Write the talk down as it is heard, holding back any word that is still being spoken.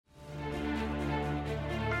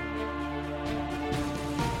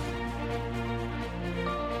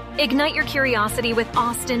Ignite your curiosity with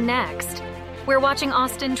Austin Next. We're watching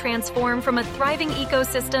Austin transform from a thriving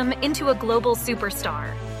ecosystem into a global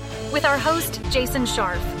superstar. With our host, Jason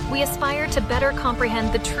Scharf, we aspire to better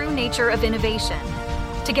comprehend the true nature of innovation.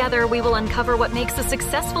 Together, we will uncover what makes a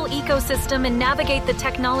successful ecosystem and navigate the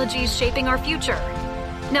technologies shaping our future.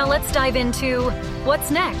 Now let's dive into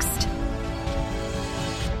what's next.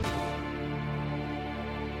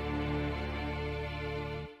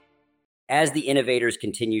 As the innovators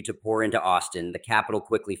continue to pour into Austin, the capital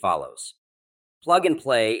quickly follows. Plug and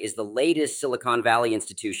Play is the latest Silicon Valley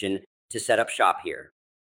institution to set up shop here.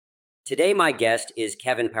 Today, my guest is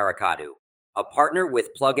Kevin Parakkattu, a partner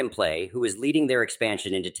with Plug and Play who is leading their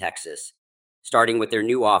expansion into Texas, starting with their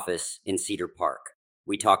new office in Cedar Park.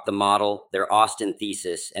 We talk the model, their Austin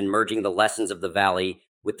thesis, and merging the lessons of the Valley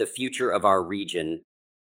with the future of our region.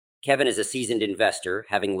 Kevin is a seasoned investor,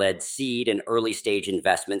 having led seed and early stage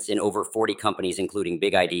investments in over 40 companies, including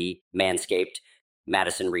Big ID, Manscaped,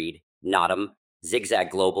 Madison Reed, Notum,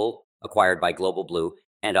 Zigzag Global, acquired by Global Blue,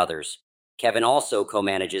 and others. Kevin also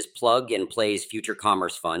co-manages Plug and Play's Future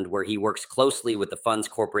Commerce Fund, where he works closely with the fund's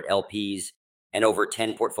corporate LPs and over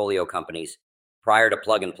 10 portfolio companies. Prior to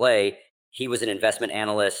Plug and Play, he was an investment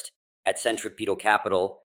analyst at Centripetal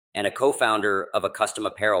Capital and a co-founder of a custom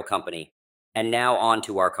apparel company. And now on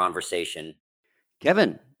to our conversation.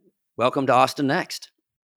 Kevin, welcome to Austin Next.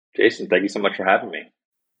 Jason, thank you so much for having me.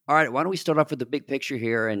 All right, why don't we start off with the big picture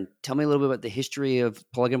here and tell me a little bit about the history of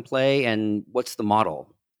Plug and Play and what's the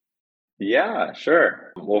model? Yeah,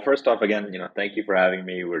 sure. Well, first off, again, thank you for having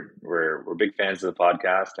me. We're big fans of the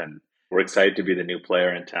podcast, and we're excited to be the new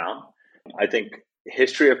player in town. I think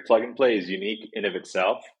history of Plug and Play is unique in of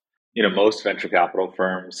itself. Most venture capital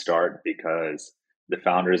firms start because the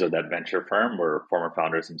founders of that venture firm were former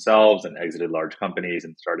founders themselves and exited large companies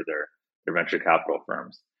and started their venture capital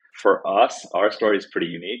firms. For us, our story is pretty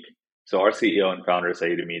unique. So our CEO and founder,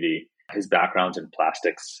 Saeed Hamidi, his background's in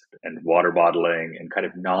plastics and water bottling and kind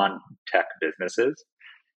of non-tech businesses.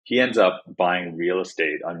 He ends up buying real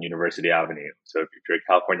estate on University Avenue. So if you're a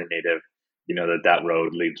California native, you know that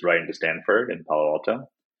road leads right into Stanford in Palo Alto.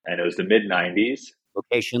 And it was the mid-90s.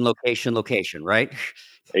 Location, right?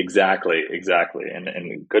 Exactly. And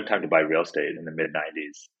a good time to buy real estate in the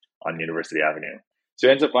mid-90s on University Avenue. So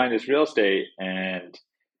he ends up buying this real estate, and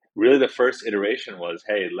really the first iteration was,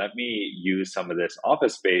 hey, let me use some of this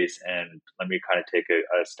office space and let me kind of take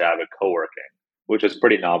a stab at co-working, which was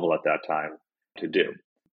pretty novel at that time to do.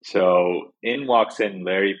 So in walks in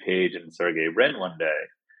Larry Page and Sergey Brin one day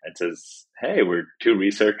and says, hey, we're two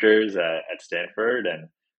researchers at Stanford, and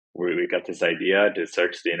we got this idea to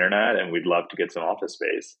search the internet and we'd love to get some office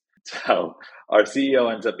space. So our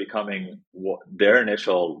CEO ends up becoming their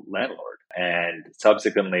initial landlord and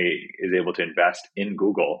subsequently is able to invest in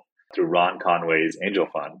Google through Ron Conway's angel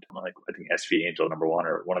fund, like I think SV Angel number one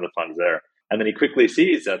or one of the funds there. And then he quickly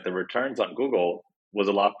sees that the returns on Google was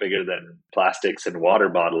a lot bigger than plastics and water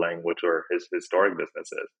bottling, which were his historic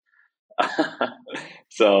businesses.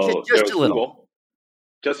 So just a little. Google,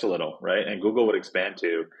 just a little, right? And Google would expand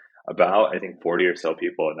to about, I think, 40 or so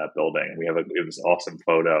people in that building. We have this awesome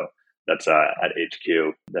photo that's at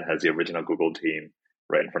HQ that has the original Google team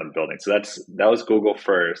right in front of the building. So that was Google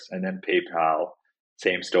first, and then PayPal,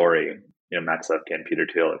 same story, Max Levchin, Peter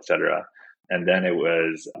Thiel, etc. And then it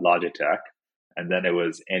was Logitech, and then it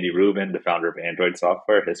was Andy Rubin, the founder of Android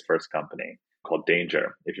Software, his first company called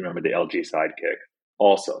Danger, if you remember the LG Sidekick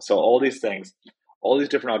also. So all these things, all these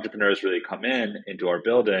different entrepreneurs really come into our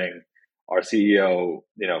building. Our CEO,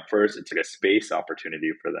 first it's like a space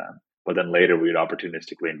opportunity for them, but then later we would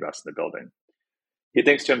opportunistically invest in the building. He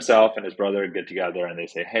thinks to himself and his brother get together and they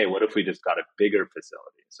say, hey, what if we just got a bigger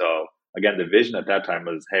facility? So again, the vision at that time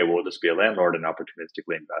was, hey, we'll just be a landlord and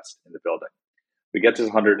opportunistically invest in the building. We get to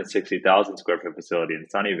this 160,000 square foot facility in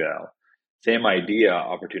Sunnyvale. Same idea,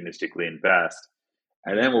 opportunistically invest.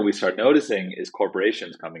 And then what we start noticing is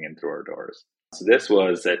corporations coming in through our doors. So this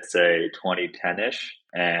was, let's say, 2010-ish.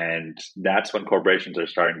 And that's when corporations are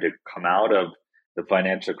starting to come out of the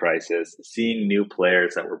financial crisis, seeing new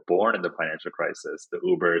players that were born in the financial crisis, the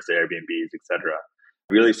Ubers, the Airbnbs, et cetera,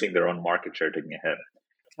 really seeing their own market share taking a hit.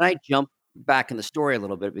 Can I jump back in the story a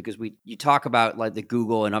little bit? Because you talk about like the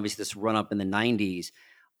Google and obviously this run up in the 90s.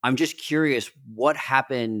 I'm just curious, what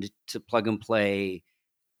happened to Plug and Play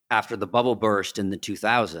after the bubble burst in the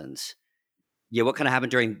 2000s? Yeah, what kind of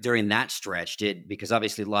happened during that stretch? Because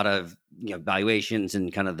obviously a lot of valuations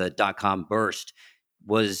and kind of the .com burst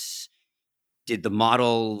did the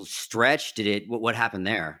model stretch? What happened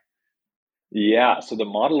there? Yeah, so the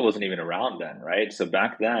model wasn't even around then, right? So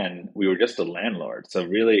back then we were just a landlord. So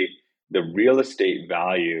really the real estate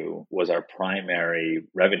value was our primary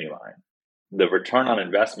revenue line. The return on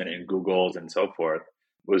investment in Google's and so forth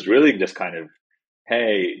was really just kind of,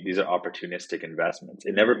 hey, these are opportunistic investments.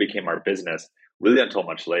 It never became our business really until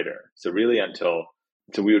much later. So we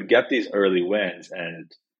would get these early wins,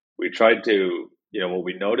 and we tried to, what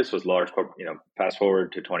we noticed was fast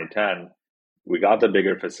forward to 2010, we got the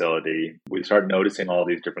bigger facility. We started noticing all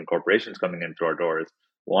these different corporations coming in through our doors,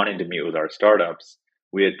 wanting to meet with our startups.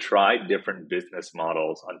 We had tried different business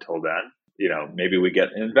models until then. Maybe we get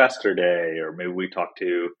an investor day, or maybe we talk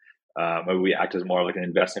to, maybe we act as more like an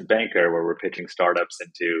investment banker where we're pitching startups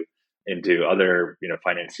into other,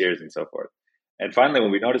 financiers and so forth. And finally,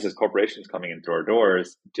 when we notice as corporations coming in through our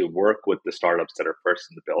doors to work with the startups that are first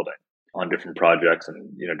in the building on different projects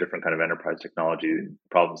and, different kind of enterprise technology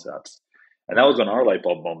problem sets. And that was when our light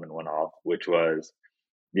bulb moment went off, which was,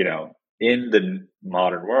 in the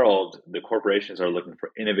modern world, the corporations are looking for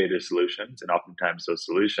innovative solutions. And oftentimes those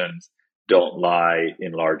solutions don't lie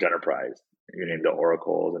in large enterprise, the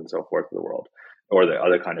Oracles and so forth of the world, or the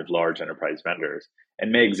other kind of large enterprise vendors,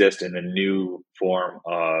 and may exist in a new form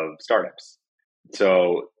of startups.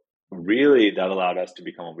 So really that allowed us to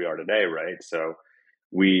become what we are today, right? So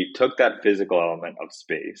we took that physical element of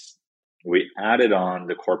space, we added on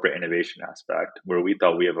the corporate innovation aspect where we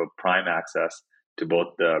thought we have a prime access to both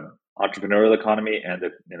the entrepreneurial economy and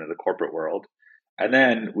the corporate world. And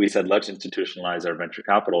then we said, let's institutionalize our venture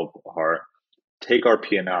capital part, take our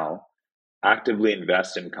P&L, actively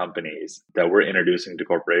invest in companies that we're introducing to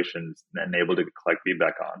corporations and able to collect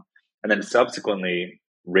feedback on, and then subsequently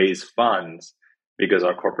raise funds because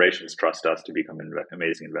our corporations trust us to become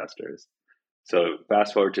amazing investors. So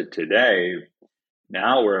fast forward to today,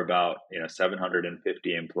 now we're about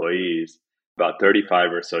 750 employees, about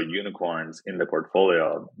 35 or so unicorns in the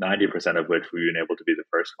portfolio, 90% of which we've been able to be the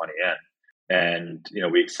first money in.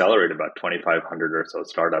 And we accelerate about 2,500 or so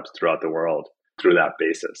startups throughout the world through that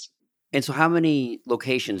basis. And so how many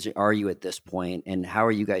locations are you at this point, and how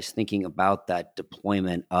are you guys thinking about that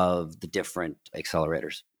deployment of the different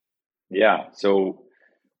accelerators? Yeah, so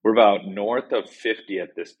we're about north of 50 at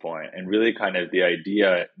this point. And really kind of the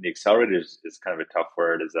idea, the accelerator is kind of a tough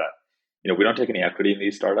word, is that, we don't take any equity in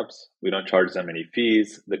these startups. We don't charge them any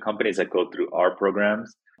fees. The companies that go through our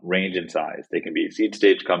programs range in size. They can be a seed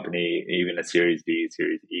stage company, even a Series D,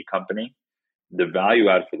 Series E company. The value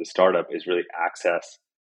add for the startup is really access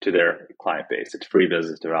to their client base. It's free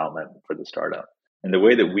business development for the startup. And the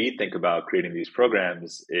way that we think about creating these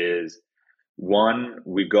programs is, one,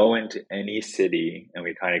 we go into any city and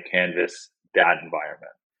we kind of canvas that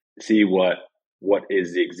environment, see what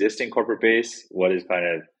is the existing corporate base, what is kind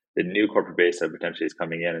of the new corporate base that potentially is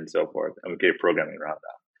coming in and so forth, and we create programming around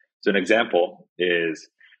that. So an example is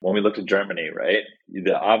when we looked at Germany, right?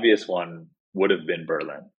 The obvious one would have been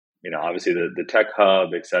Berlin, obviously the tech hub,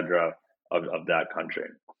 et cetera, of that country.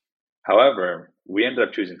 However, we ended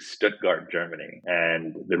up choosing Stuttgart, Germany.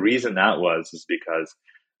 And the reason that is because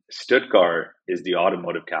Stuttgart is the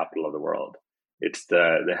automotive capital of the world. It's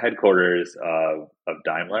the headquarters of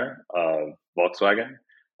Daimler, of Volkswagen,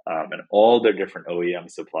 and all their different OEM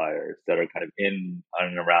suppliers that are kind of in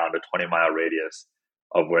and around a 20-mile radius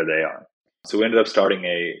of where they are. So we ended up starting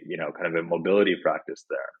kind of a mobility practice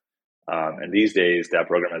there. And these days, that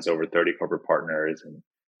program has over 30 corporate partners and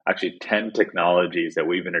actually 10 technologies that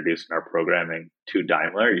we've introduced in our programming to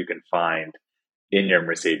Daimler you can find in your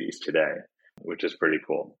Mercedes today, which is pretty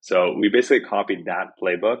cool. So we basically copied that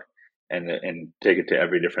playbook and take it to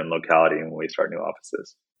every different locality when we start new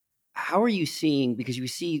offices. How are you seeing, because you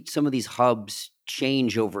see some of these hubs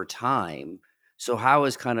change over time. So how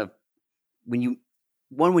is kind of, when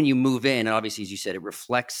you move in, and obviously, as you said, it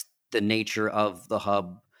reflects the nature of the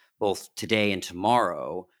hub, both today and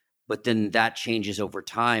tomorrow, but then that changes over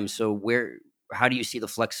time. So how do you see the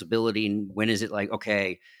flexibility, and when is it like,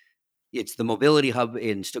 okay, it's the mobility hub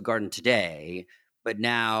in Stuttgart today, but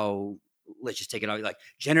now let's just take it out. Like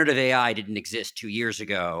generative AI didn't exist 2 years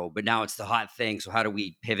ago, but now it's the hot thing. So how do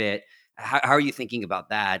we pivot? How are you thinking about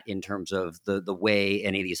that in terms of the way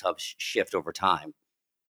any of these hubs shift over time?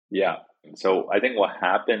 Yeah. So I think what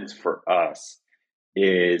happens for us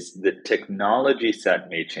is the technology set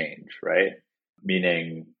may change, right?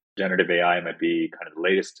 Meaning generative AI might be kind of the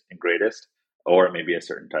latest and greatest, or it may be a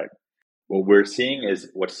certain type. What we're seeing is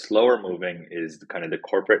what's slower moving is kind of the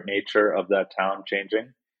corporate nature of that town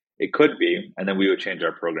changing. It could be, and then we would change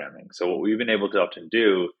our programming. So what we've been able to often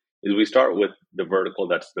do is we start with the vertical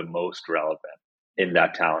that's the most relevant in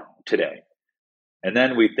that town today. And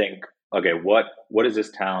then we think, okay, what is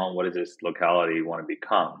this town, what is this locality want to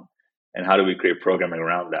become? And how do we create programming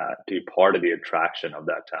around that to be part of the attraction of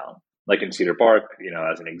that town? like in Cedar Park,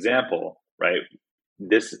 as an example, right?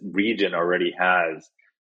 This region already has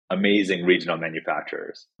amazing regional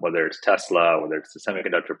manufacturers, whether it's Tesla, whether it's the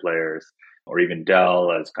semiconductor players, or even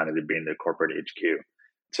Dell as kind of being the corporate HQ.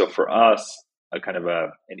 So for us, a kind of a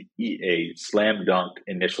slam dunk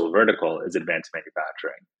initial vertical is advanced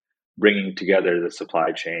manufacturing, bringing together the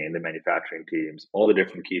supply chain, the manufacturing teams, all the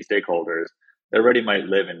different key stakeholders that already might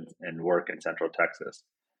live and work in Central Texas.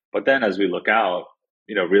 But then as we look out,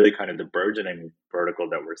 really kind of the burgeoning vertical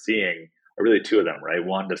that we're seeing are really two of them, right?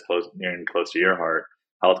 One that's nearing close to your heart,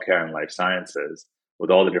 healthcare and life sciences,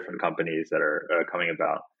 with all the different companies that are coming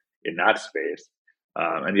about in that space.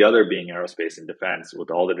 And the other being aerospace and defense,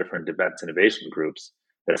 with all the different defense innovation groups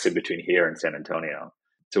that sit between here and San Antonio.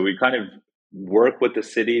 So we kind of work with the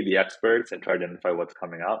city, the experts, and try to identify what's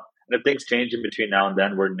coming up. And if things change in between now and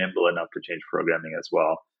then, we're nimble enough to change programming as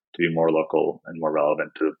well to be more local and more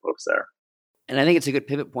relevant to the folks there. And I think it's a good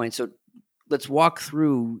pivot point. So let's walk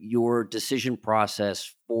through your decision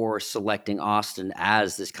process for selecting Austin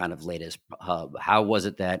as this kind of latest hub. How was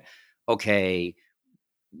it that, okay,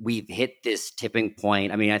 we've hit this tipping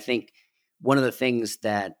point? I mean, I think one of the things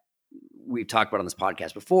that we've talked about on this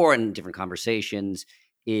podcast before and different conversations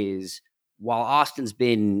is while Austin's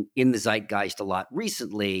been in the zeitgeist a lot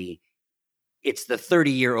recently, it's the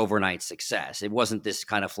 30-year overnight success. It wasn't this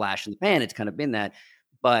kind of flash in the pan. It's kind of been that.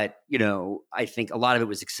 But, I think a lot of it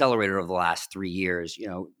was accelerated over the last 3 years,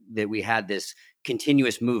 that we had this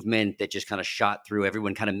continuous movement that just kind of shot through.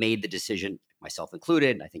 Everyone kind of made the decision, myself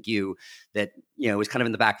included, and I think you, that, it was kind of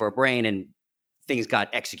in the back of our brain and things got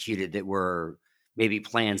executed that were maybe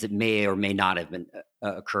plans that may or may not have been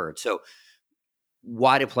occurred. So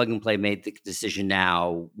why did Plug and Play make the decision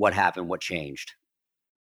now? What happened? What changed?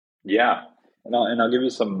 Yeah. And I'll give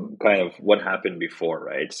you some kind of what happened before,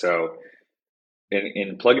 right? So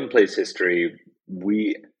in Plug and Play's history,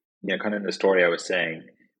 we, kind of in the story I was saying,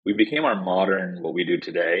 we became our modern, what we do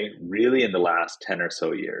today, really in the last 10 or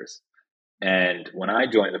so years. And when I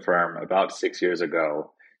joined the firm about 6 years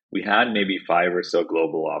ago, we had maybe 5 or so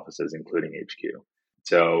global offices, including HQ.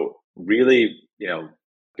 So really,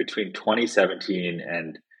 between 2017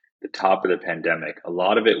 and the top of the pandemic, a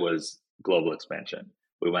lot of it was global expansion.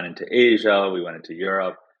 We went into Asia, we went into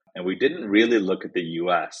Europe, and we didn't really look at the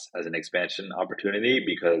US as an expansion opportunity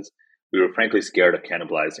because we were frankly scared of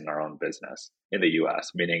cannibalizing our own business in the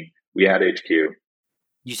US, meaning we had HQ.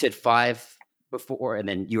 You said 5 before, and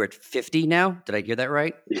then you're at 50 now? Did I hear that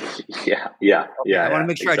right? Yeah. I want to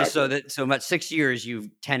make sure exactly. So about 6 years, you've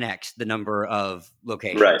 10x the number of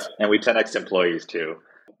locations. Right. And we 10x employees too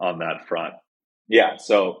on that front. Yeah.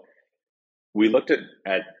 So we looked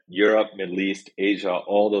at Europe, Middle East, Asia,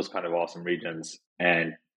 all those kind of awesome regions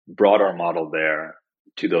and brought our model there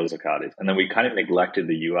to those localities. And then we kind of neglected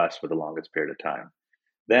the US for the longest period of time.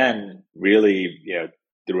 Then really,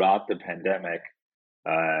 throughout the pandemic,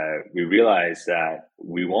 we realized that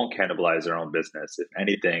we won't cannibalize our own business. If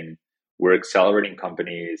anything, we're accelerating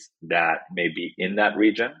companies that may be in that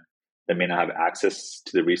region, that may not have access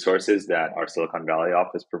to the resources that our Silicon Valley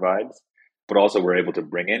office provides, but also we're able to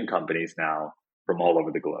bring in companies now from all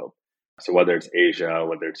over the globe. So whether it's Asia,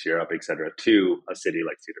 whether it's Europe, et cetera, to a city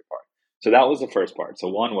like Cedar Park. So that was the first part. So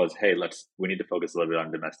one was, hey, we need to focus a little bit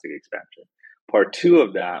on domestic expansion. Part two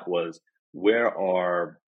of that was,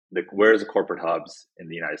 where's the corporate hubs in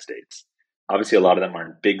the United States? Obviously, a lot of them are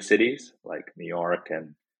in big cities like New York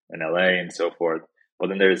and LA and so forth. But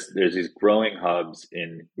then there's these growing hubs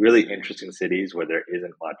in really interesting cities where there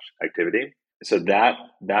isn't much activity. So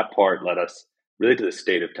that part led us really to the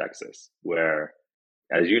state of Texas, where,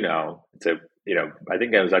 as you know, I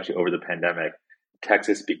think it was actually over the pandemic,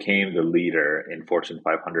 Texas became the leader in Fortune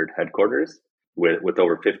 500 headquarters with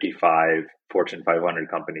over 55 Fortune 500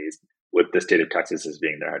 companies, with the state of Texas as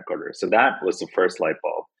being their headquarters. So that was the first light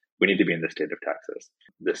bulb. We need to be in the state of Texas.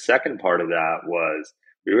 The second part of that was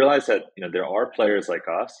we realized that there are players like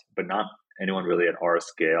us, but not anyone really at our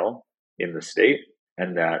scale in the state,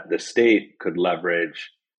 and that the state could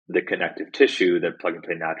leverage the connective tissue that Plug and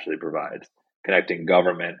Play naturally provides, connecting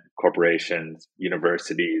government, corporations,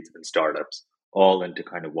 universities, and startups all into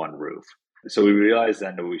kind of one roof. So we realized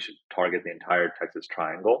then that we should target the entire Texas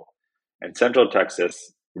triangle. And Central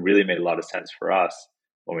Texas really made a lot of sense for us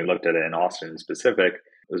when we looked at it in Austin in specific.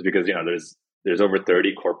 It was because, there's over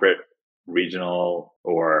 30 corporate, regional,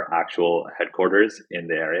 or actual headquarters in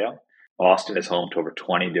the area. Austin is home to over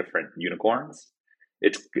 20 different unicorns.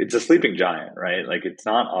 It's a sleeping giant, right? Like, it's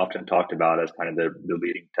not often talked about as kind of the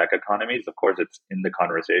leading tech economies. Of course, it's in the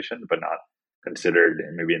conversation, but not considered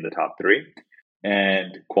maybe in the top 3.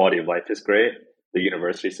 And quality of life is great. The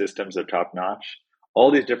university systems are top notch.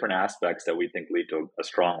 all these different aspects that we think lead to a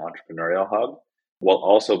strong entrepreneurial hub, while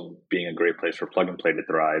also being a great place for plug and play to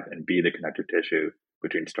thrive and be the connective tissue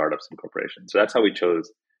between startups and corporations. So that's how we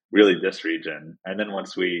chose really this region. And then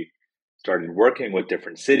once we started working with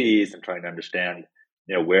different cities and trying to understand,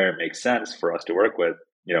 where it makes sense for us to work with,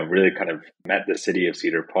 really kind of met the city of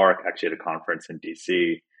Cedar Park, actually at a conference in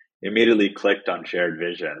DC, immediately clicked on shared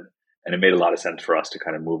vision. And it made a lot of sense for us to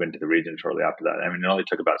kind of move into the region shortly after that. I mean, it only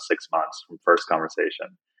took about 6 months from first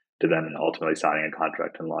conversation to then ultimately signing a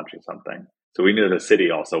contract and launching something. So we knew the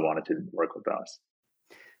city also wanted to work with us.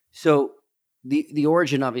 So the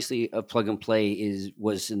origin, obviously, of Plug and Play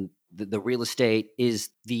was in the real estate. Is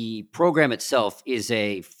the program itself is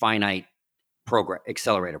a finite program,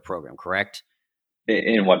 accelerator program, correct?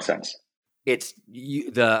 In what sense? It's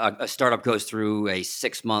a startup goes through a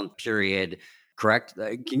 6-month period, correct?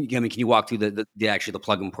 Can you walk through the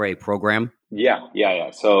Plug and Play program?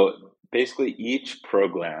 Yeah. So basically, each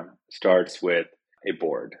program starts with a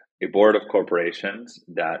board of corporations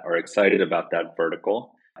that are excited about that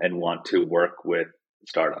vertical and want to work with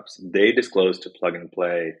startups. They disclose to Plug and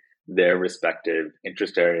Play their respective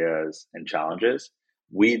interest areas and challenges.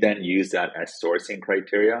 We then use that as sourcing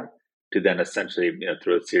criteria to then essentially,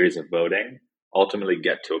 through a series of voting, ultimately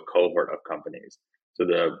get to a cohort of companies. So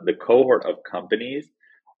the cohort of companies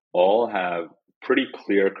all have pretty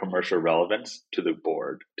clear commercial relevance to the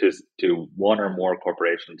board, to one or more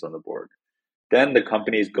corporations on the board. Then the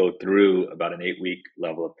companies go through about an 8-week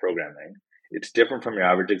level of programming. It's different from your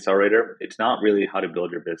average accelerator. It's not really how to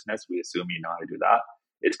build your business. We assume you know how to do that.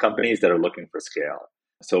 It's companies that are looking for scale.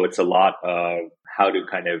 So it's a lot of how to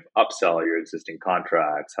kind of upsell your existing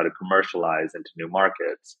contracts, how to commercialize into new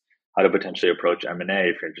markets, how to potentially approach M&A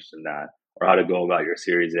if you're interested in that, or how to go about your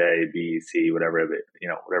Series A, B, C, whatever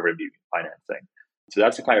it be financing. So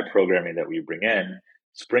that's the kind of programming that we bring in,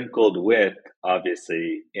 sprinkled with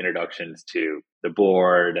obviously introductions to the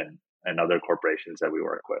board and other corporations that we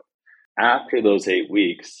work with. After those 8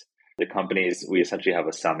 weeks, the companies, we essentially have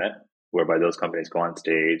a summit whereby those companies go on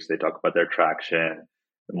stage, they talk about their traction,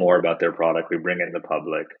 more about their product, we bring in the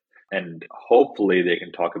public, and hopefully they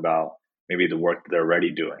can talk about maybe the work that they're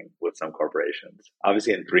already doing with some corporations.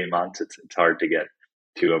 Obviously in 3 months, it's hard to get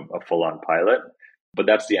to a full-on pilot, but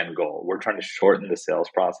that's the end goal. We're trying to shorten the sales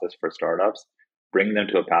process for startups, bring them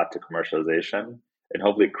to a path to commercialization, and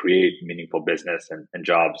hopefully create meaningful business and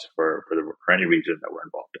jobs for any region that we're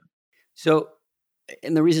involved in. So,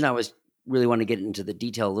 and the reason I was really want to get into the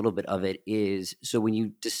detail a little bit of it is, so when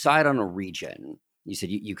you decide on a region, you said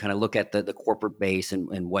you kind of look at the corporate base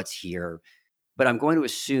and what's here. But I'm going to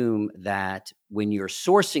assume that when you're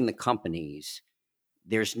sourcing the companies,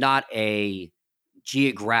 there's not a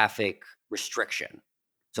geographic restriction.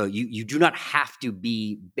 So you do not have to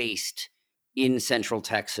be based in Central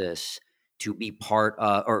Texas to be part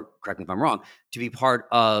of, or correct me if I'm wrong, to be part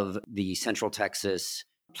of the Central Texas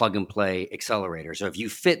Plug and Play accelerator. So if you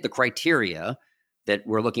fit the criteria that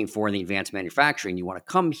we're looking for in the advanced manufacturing, you want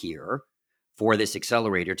to come here for this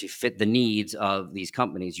accelerator to fit the needs of these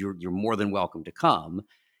companies, you're more than welcome to come.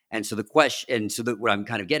 And so the question, and so what I'm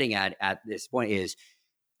kind of getting at this point is,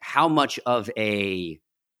 how much of a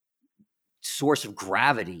source of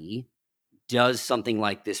gravity does something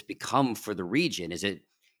like this become for the region? Is it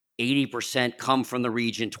 80% come from the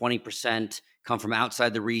region, 20% come from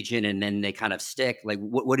outside the region, and then they kind of stick? Like,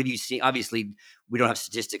 what have you seen? Obviously, we don't have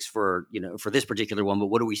statistics for this particular one, but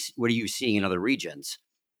what are you seeing in other regions?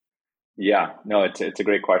 Yeah, no, it's a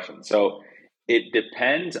great question. So it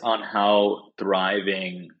depends on how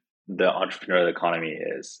thriving the entrepreneurial economy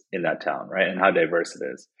is in that town, right? And how diverse it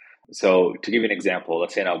is. So to give you an example,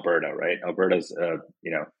 let's say in Alberta, right? Alberta's,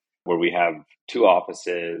 where we have 2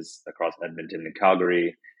 offices across Edmonton and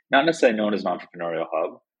Calgary, not necessarily known as an entrepreneurial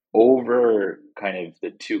hub. Over kind of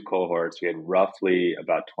the 2 cohorts, we had roughly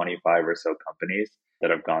about 25 or so companies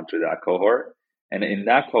that have gone through that cohort. And in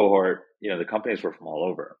that cohort, the companies were from all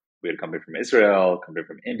over. We had a company from Israel, a company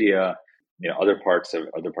from India, other parts of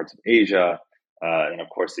Asia, and of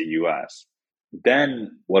course the US.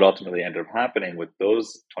 Then what ultimately ended up happening with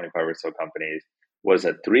those 25 or so companies was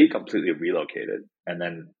that 3 completely relocated, and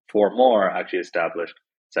then 4 more actually established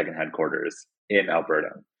second headquarters in Alberta.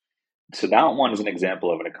 So that one is an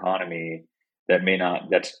example of an economy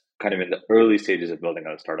that's kind of in the early stages of building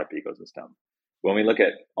out a startup ecosystem. When we look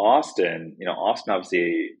at Austin, Austin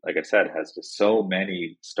obviously, like I said, has just so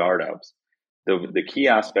many startups. The key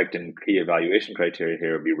aspect and key evaluation criteria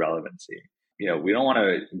here would be relevancy. We don't want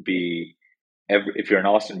to be, if you're an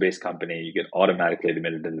Austin-based company, you get automatically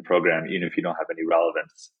admitted in the program, even if you don't have any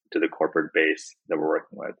relevance to the corporate base that we're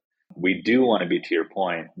working with. We do want to be, to your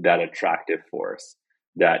point, that attractive force,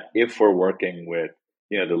 that if we're working with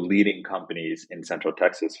the leading companies in Central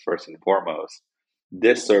Texas first and foremost.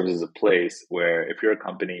 This serves as a place where if you're a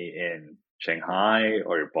company in Shanghai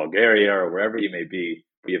or Bulgaria or wherever you may be,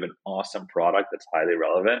 we have an awesome product that's highly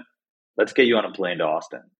relevant. Let's get you on a plane to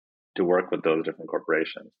Austin to work with those different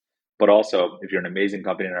corporations. But also, if you're an amazing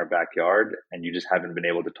company in our backyard and you just haven't been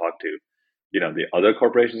able to talk to, the other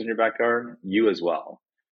corporations in your backyard, you as well.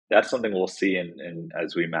 That's something we'll see in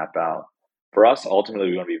as we map out. For us, ultimately,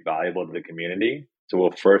 we want to be valuable to the community. So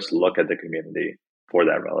we'll first look at the community for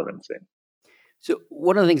that relevancy. So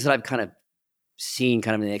one of the things that I've kind of seen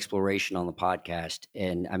kind of in the exploration on the podcast,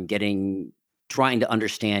 and I'm trying to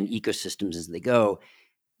understand ecosystems as they go,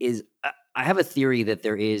 is I have a theory that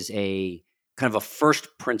there is a kind of a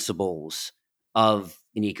first principles of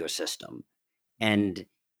an ecosystem. And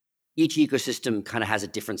each ecosystem kind of has a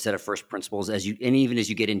different set of first principles and even as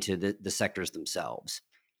you get into the sectors themselves.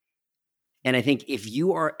 And I think if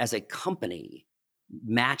you are, as a company,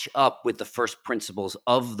 match up with the first principles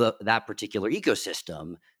of that particular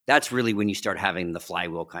ecosystem, that's really when you start having the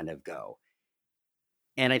flywheel kind of go.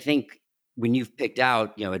 And I think when you've picked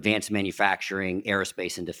out, advanced manufacturing,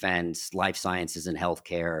 aerospace and defense, life sciences and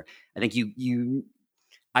healthcare, I think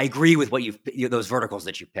I agree with what those verticals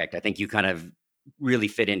that you picked. I think you kind of really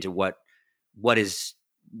fit into what is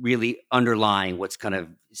really underlying what's kind of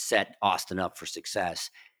set Austin up for success.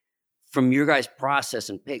 From your guys' process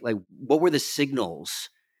and pick, like, what were the signals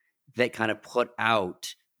that kind of put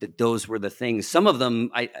out that those were the things? Some of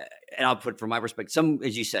them, I'll put from my perspective, some,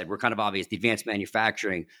 as you said, were kind of obvious. The advanced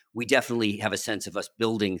manufacturing, we definitely have a sense of us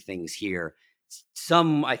building things here.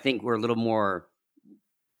 Some, I think, were a little more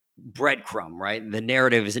breadcrumb, right? The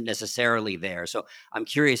narrative isn't necessarily there. So I'm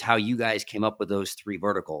curious how you guys came up with those three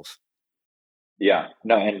verticals. Yeah,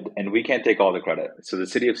 no, and we can't take all the credit. So the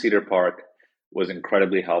city of Cedar Park was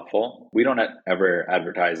incredibly helpful. We don't ever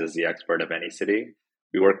advertise as the expert of any city.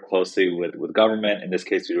 We work closely with government. In this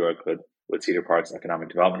case, we work with Cedar Park's Economic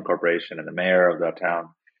Development Corporation and the mayor of that town.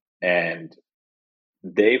 And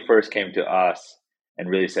they first came to us and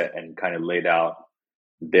really said and kind of laid out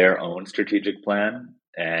their own strategic plan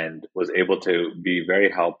and was able to be very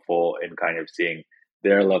helpful in kind of seeing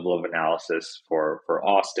their level of analysis for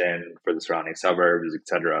Austin, for the surrounding suburbs, et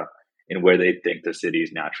cetera, in where they think the city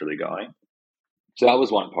is naturally going. So that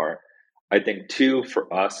was one part. I think two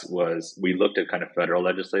for us was we looked at kind of federal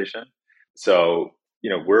legislation. So,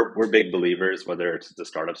 we're big believers, whether it's the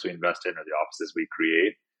startups we invest in or the offices we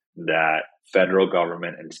create, that federal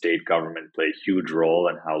government and state government play a huge role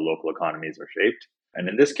in how local economies are shaped. And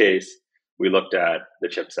in this case, we looked at the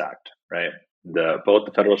CHIPS Act, right? Both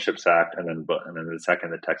the Federal CHIPS Act and then the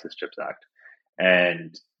second, the Texas CHIPS Act.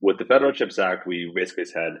 And with the Federal CHIPS Act, we basically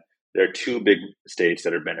said there are two big states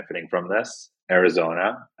that are benefiting from this,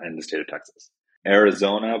 Arizona and the state of Texas.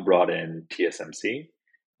 Arizona brought in TSMC,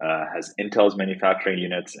 has Intel's manufacturing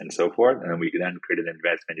units and so forth. And then we then created an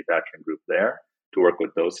advanced manufacturing group there to work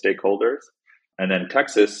with those stakeholders. And then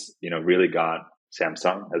Texas, really got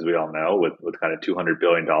Samsung, as we all know, with kind of $200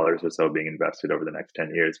 billion or so being invested over the next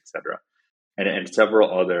 10 years, et cetera. And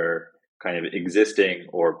several other kind of existing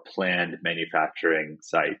or planned manufacturing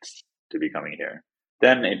sites to be coming here.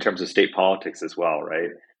 Then in terms of state politics as well, right?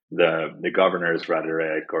 The governor's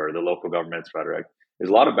rhetoric or the local government's rhetoric is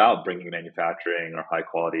a lot about bringing manufacturing or high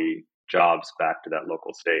quality jobs back to that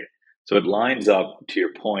local state. So it lines up to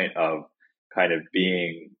your point of kind of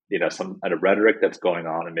being, some a rhetoric that's going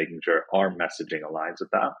on and making sure our messaging aligns with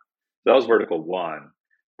that. So that was vertical one.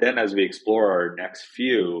 Then as we explore our next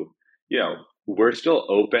few, we're still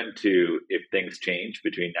open to if things change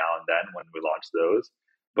between now and then when we launch those.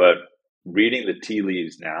 But reading the tea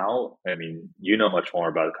leaves now, I mean, much more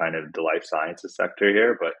about kind of the life sciences sector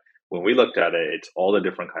here, but when we looked at it, it's all the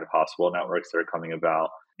different kind of hospital networks that are coming about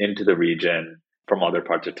into the region from other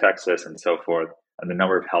parts of Texas and so forth, and the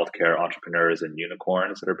number of healthcare entrepreneurs and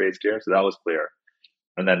unicorns that are based here. So that was clear.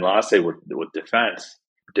 And then lastly, with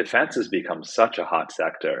defense has become such a hot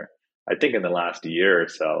sector. I think in the last year or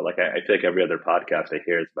so, like I feel like every other podcast I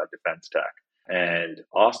hear is about defense tech. And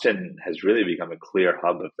Austin has really become a clear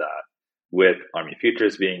hub of that, with Army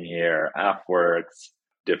Futures being here, AFWorks,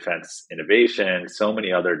 Defense Innovation, so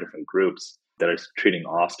many other different groups that are treating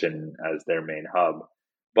Austin as their main hub.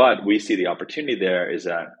 But we see the opportunity there is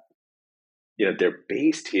that, they're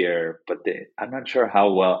based here, but I'm not sure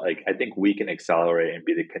how well, I think we can accelerate and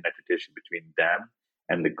be the connective tissue between them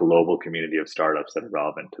and the global community of startups that are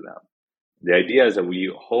relevant to them. The idea is that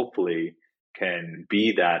we hopefully can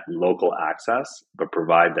be that local access, but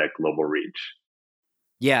provide that global reach.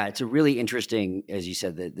 Yeah, it's a really interesting, as you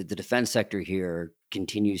said, the defense sector here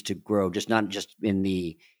continues to grow, not just in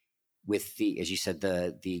the with the, as you said,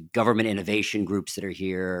 the government innovation groups that are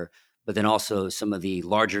here, but then also some of the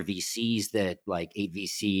larger VCs that like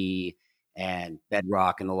 8VC and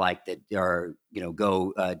Bedrock and the like that are,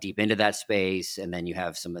 go deep into that space. And then you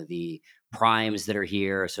have some of the primes that are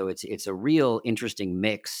here. So it's a real interesting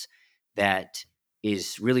mix that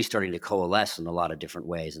is really starting to coalesce in a lot of different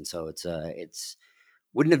ways. And so it's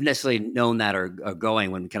wouldn't have necessarily known that or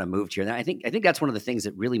going when we kind of moved here. And I think that's one of the things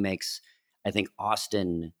that really makes, I think,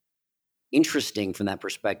 Austin interesting from that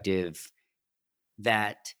perspective,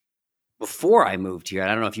 that before I moved here, I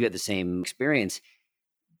don't know if you had the same experience,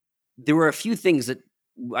 there were a few things that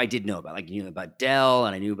I did know about, like about Dell,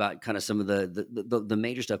 and I knew about kind of some of the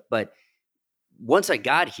major stuff. But once I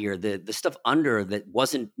got here, the stuff under that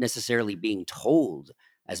wasn't necessarily being told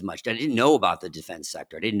as much. I didn't know about the defense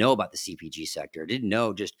sector. I didn't know about the CPG sector. I didn't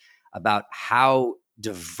know just about how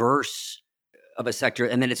diverse of a sector,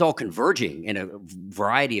 and then it's all converging in a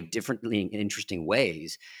variety of differently interesting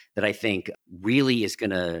ways that I think really is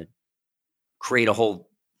going to create a whole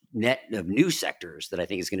net of new sectors that I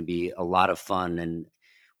think is going to be a lot of fun and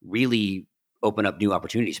really open up new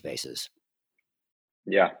opportunity spaces.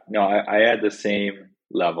 Yeah, no, I had the same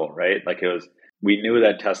level, right? Like we knew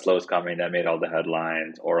that Tesla was coming, that made all the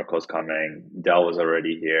headlines. Oracle's coming, Dell was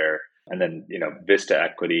already here. And then, Vista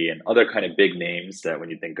Equity and other kind of big names that when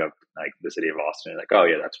you think of like the city of Austin, like, oh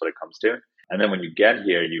yeah, that's what it comes to. And then when you get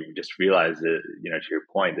here, you just realize that, to your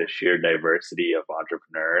point, the sheer diversity of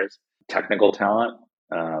entrepreneurs, technical talent,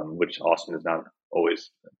 which Austin has not always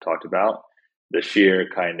talked about, the sheer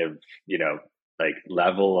kind of, like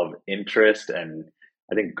level of interest and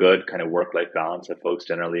I think good kind of work-life balance that folks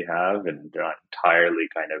generally have, and they're not entirely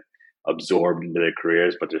kind of absorbed into their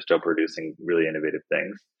careers, but they're still producing really innovative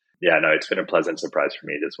things. Yeah, no, it's been a pleasant surprise for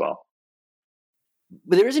me as well.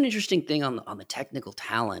 But there is an interesting thing on the technical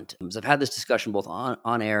talent. I've had this discussion both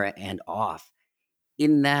on air and off,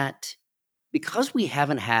 in that because we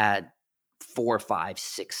haven't had 4, 5,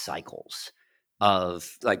 6 cycles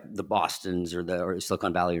of like the Bostons or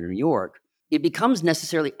Silicon Valley or New York, it becomes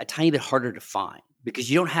necessarily a tiny bit harder to find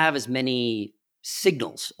because you don't have as many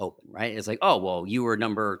signals open, right? It's like, oh, well, you were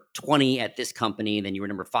number 20 at this company, then you were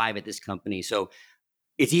number 5 at this company. So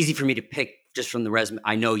it's easy for me to pick just from the resume.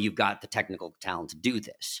 I know you've got the technical talent to do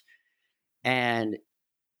this. And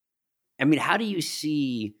I mean, how do you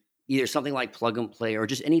see either something like Plug and Play or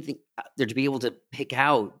just anything there to be able to pick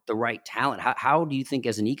out the right talent? How do you think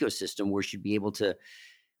as an ecosystem we should be able to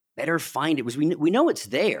better find it? Because we know it's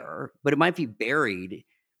there, but it might be buried.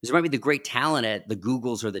 There might be the great talent at the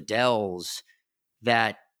Googles or the Dells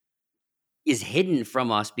that is hidden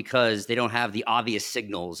from us because they don't have the obvious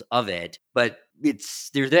signals of it, but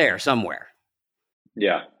they're there somewhere.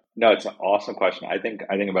 Yeah, no, it's an awesome question. I think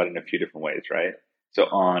about it in a few different ways, right? So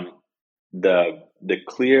on the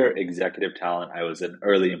clear executive talent, I was an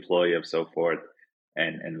early employee of so forth,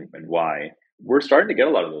 and why we're starting to get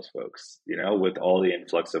a lot of those folks, with all the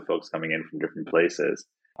influx of folks coming in from different places.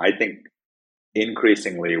 I think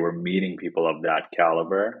increasingly we're meeting people of that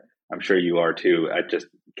caliber. I'm sure you are too, at just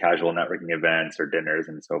casual networking events or dinners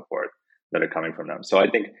and so forth that are coming from them. So I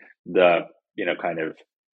think the, kind of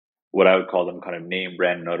what I would call them kind of name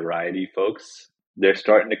brand notoriety folks, they're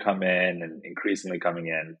starting to come in and increasingly coming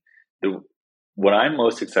in. What I'm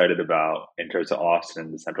most excited about in terms of Austin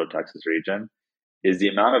and the Central Texas region is the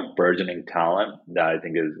amount of burgeoning talent that I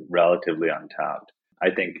think is relatively untapped. I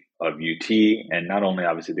think of UT and not only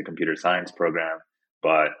obviously the computer science program,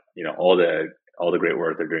 but all the great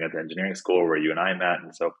work they're doing at the engineering school where you and I met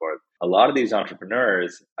and so forth. A lot of these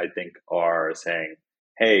entrepreneurs, I think, are saying,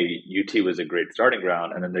 hey, UT was a great starting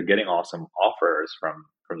ground, and then they're getting awesome offers from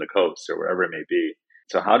the coast or wherever it may be.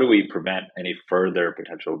 So how do we prevent any further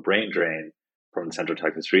potential brain drain from the Central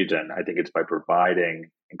Texas region? I think it's by providing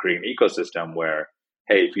and creating an ecosystem where,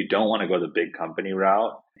 hey, if you don't want to go the big company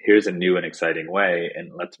route, here's a new and exciting way,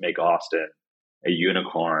 and let's make Austin a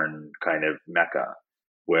unicorn kind of mecca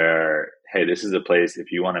where, hey, this is a place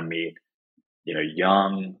if you want to meet,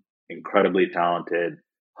 young, incredibly talented,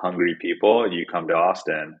 hungry people, you come to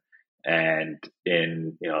Austin, and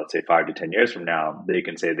in, let's say 5 to 10 years from now, they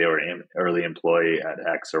can say they were an early employee at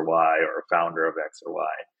X or Y or a founder of X or Y,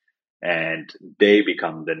 and they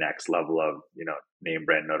become the next level of, name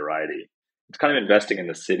brand notoriety. It's kind of investing in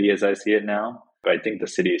the city as I see it now, but I think the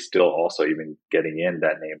city is still also even getting in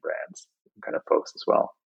that name brands kind of folks as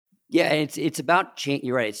well. Yeah, it's about change.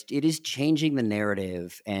 You're right. It is changing the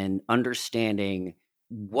narrative and understanding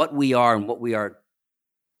what we are and what we are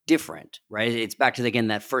different, right? It's back to, again,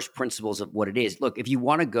 that first principles of what it is. Look, if you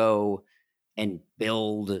want to go and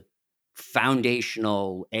build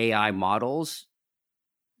foundational AI models,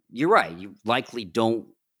 you're right. You likely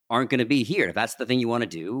aren't going to be here. If that's the thing you want to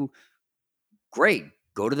do, great,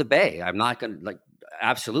 go to the Bay. I'm not going to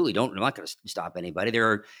absolutely don't. I'm not going to stop anybody.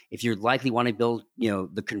 If you're likely want to build,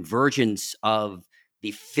 the convergence of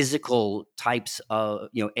the physical types of,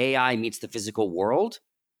 AI meets the physical world,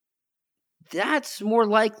 that's more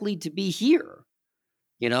likely to be here.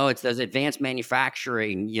 It's those advanced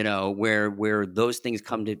manufacturing, where those things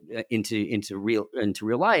come into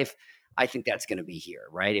real life. I think that's going to be here,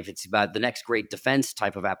 right? If it's about the next great defense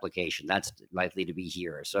type of application, that's likely to be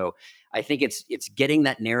here. So I think it's getting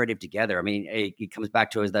that narrative together. I mean, it comes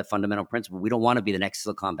back to that fundamental principle. We don't want to be the next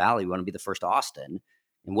Silicon Valley. We want to be the first Austin.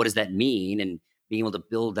 And what does that mean? And being able to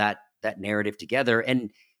build that narrative together.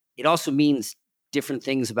 And it also means different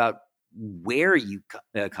things about where you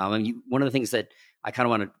come. And one of the things that I kind of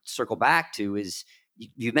want to circle back to is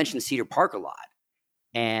you mentioned Cedar Park a lot.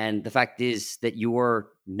 And the fact is that you're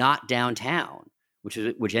not downtown, which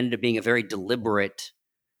ended up being a very deliberate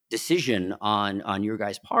decision on your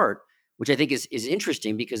guys' part, which I think is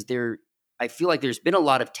interesting because I feel like there's been a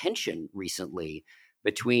lot of tension recently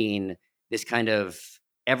between this kind of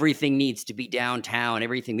everything needs to be downtown,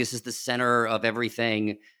 this is the center of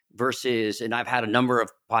everything versus, and I've had a number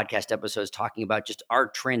of podcast episodes talking about just our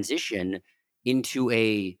transition into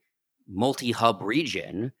a multi-hub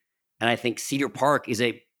region. And I think Cedar Park is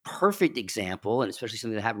a perfect example, and especially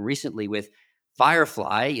something that happened recently with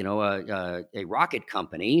Firefly, a rocket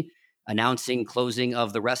company announcing closing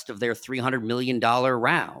of the rest of their $300 million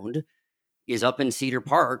round is up in Cedar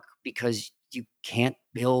Park because you can't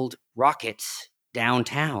build rockets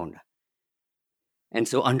downtown. And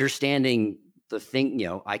so understanding the thing,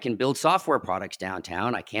 I can build software products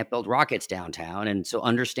downtown. I can't build rockets downtown. And so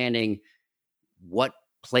understanding what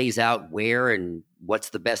plays out where and what's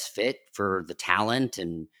the best fit for the talent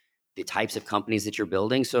and the types of companies that you're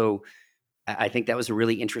building. So I think that was a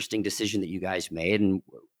really interesting decision that you guys made. And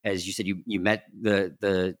as you said, you met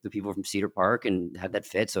the people from Cedar Park and had that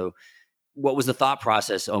fit. So what was the thought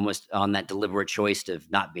process almost on that deliberate choice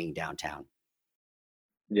of not being downtown?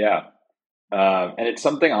 Yeah. And it's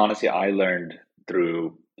something, honestly, I learned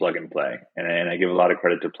through Plug and Play. And I give a lot of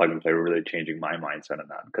credit to Plug and Play for really changing my mindset on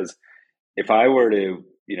that. Because if I were to,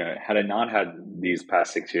 had I not had these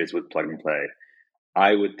past 6 years with Plug and Play,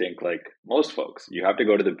 I would think like most folks, you have to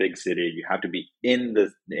go to the big city, you have to be in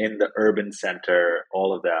the urban center,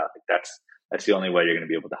 all of that. That's the only way you're going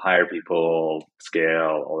to be able to hire people,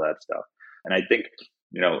 scale, all that stuff. And I think,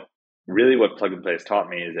 really what Plug and Play has taught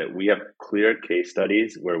me is that we have clear case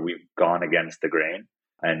studies where we've gone against the grain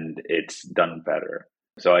and it's done better.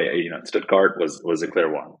 So Stuttgart was a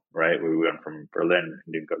clear one, right? We went from Berlin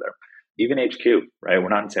and didn't go there. Even HQ, right? We're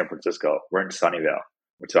not in San Francisco. We're in Sunnyvale,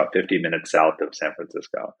 which is about 50 minutes south of San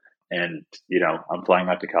Francisco. And, I'm flying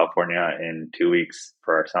out to California in 2 weeks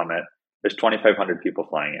for our summit. There's 2,500 people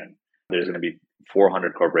flying in. There's going to be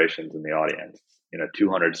 400 corporations in the audience,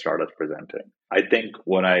 200 startups presenting. I think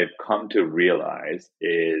what I've come to realize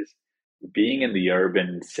is being in the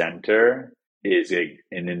urban center is an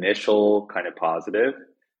initial kind of positive,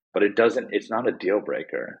 but it's not a deal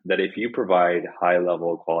breaker. That if you provide high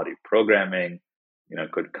level quality programming,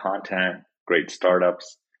 good content, great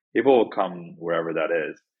startups, people will come wherever that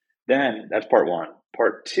is. Then that's part one.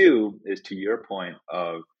 Part two is to your point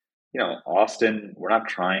of, Austin, we're not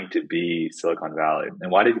trying to be Silicon Valley.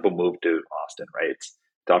 And why do people move to Austin, right? It's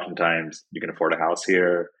oftentimes you can afford a house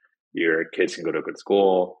here, your kids can go to a good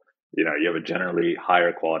school, you have a generally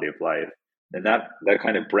higher quality of life. And that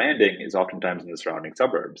kind of branding is oftentimes in the surrounding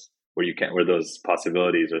suburbs where those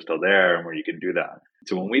possibilities are still there and where you can do that.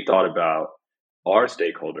 So when we thought about our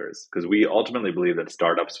stakeholders, because we ultimately believe that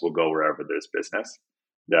startups will go wherever there's business,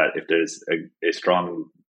 that if there's a strong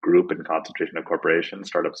group and concentration of corporations,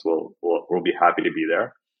 startups will be happy to be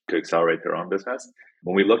there to accelerate their own business.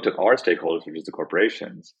 When we looked at our stakeholders, which is the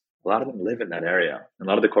corporations, a lot of them live in that area. And a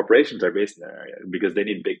lot of the corporations are based in that area because they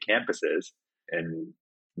need big campuses and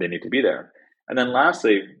they need to be there. And then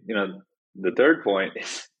lastly, the third point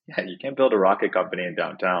is, you can't build a rocket company in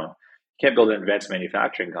downtown. You can't build an advanced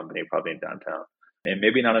manufacturing company probably in downtown. And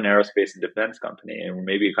maybe not an aerospace and defense company, and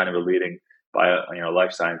maybe kind of a leading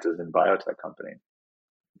life sciences and biotech company.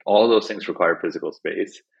 All those things require physical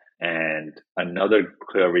space. And another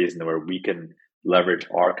clear reason where we can leverage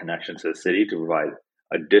our connections to the city to provide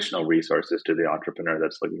additional resources to the entrepreneur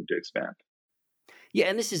that's looking to expand. Yeah,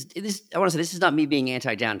 and I want to say this is not me being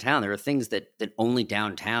anti-downtown. There are things that only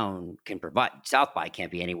downtown can provide. South by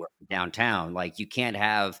can't be anywhere downtown. Like you can't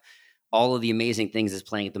have all of the amazing things that's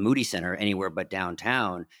playing at the Moody Center anywhere but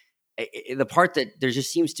downtown. The part that there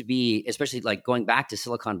just seems to be, especially like going back to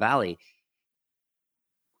Silicon Valley,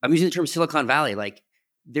 I'm using the term Silicon Valley, like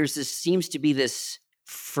seems to be this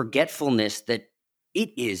forgetfulness that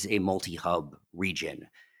it is a multi-hub region.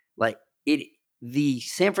 Like the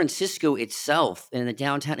San Francisco itself and the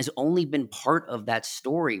downtown has only been part of that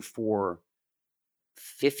story for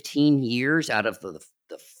 15 years out of the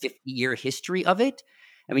 50-year history of it.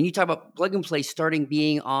 I mean, you talk about Plug and Play starting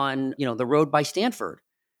being on, the road by Stanford.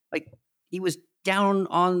 Like, he was down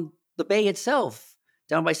on the bay itself,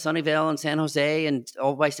 down by Sunnyvale and San Jose and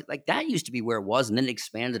all by, like, that used to be where it was, and then it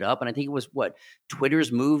expanded up. And I think it was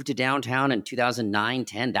Twitter's move to downtown in 2009,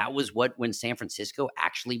 10. That was when San Francisco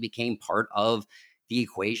actually became part of the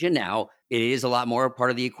equation. Now it is a lot more part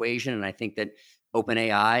of the equation. And I think that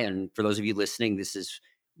OpenAI, and for those of you listening,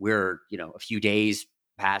 we're a few days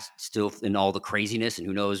past still in all the craziness, and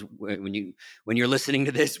who knows when you're listening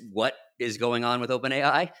to this what is going on with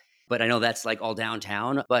OpenAI. But I know that's like all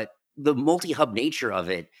downtown. But the multi-hub nature of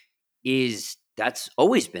it that's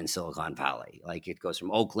always been Silicon Valley. Like, it goes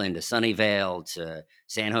from Oakland to Sunnyvale to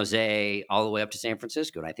San Jose all the way up to San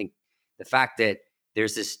Francisco. And I think the fact that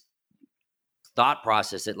there's this thought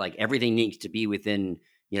process that like everything needs to be within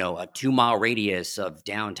a 2-mile radius of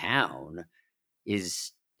downtown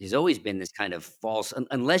has always been this kind of false,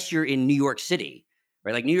 unless you're in New York City,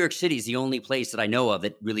 right? Like, New York City is the only place that I know of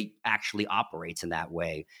that really actually operates in that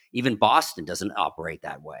way. Even Boston doesn't operate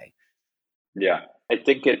that way. Yeah, I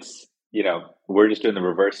think it's, we're just doing the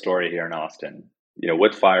reverse story here in Austin.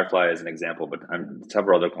 With Firefly as an example, but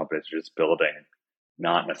several other companies are just building,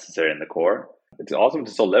 not necessarily in the core. It's awesome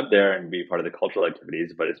to still live there and be part of the cultural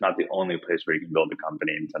activities, but it's not the only place where you can build a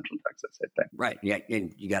company in Central Texas, I think. Right. Yeah.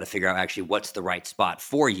 And you got to figure out actually what's the right spot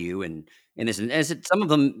for you. And some of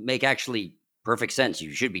them make actually perfect sense.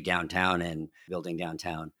 You should be downtown and building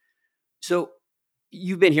downtown. So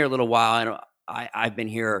you've been here a little while, and I've been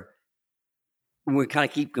here. We kind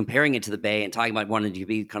of keep comparing it to the Bay and talking about wanting to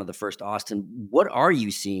be kind of the first Austin. What are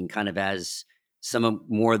you seeing kind of as some of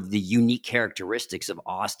more the unique characteristics of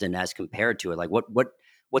Austin as compared to it? Like,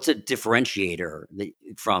 what's a differentiator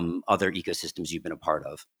from other ecosystems you've been a part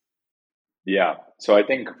of? Yeah. So I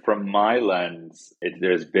think from my lens,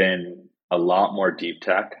 there's been a lot more deep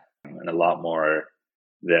tech and a lot more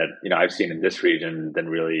that, I've seen in this region than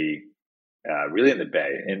really in the Bay.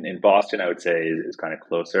 In Boston, I would say is kind of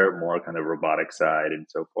closer, more kind of robotic side and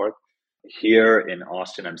so forth. Here in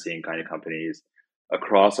Austin, I'm seeing kind of companies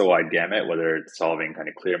across a wide gamut, whether it's solving kind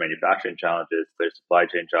of clear manufacturing challenges, clear supply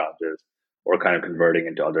chain challenges, or kind of converting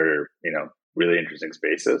into other, really interesting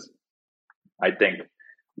spaces. I think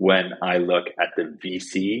when I look at the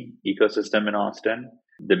VC ecosystem in Austin,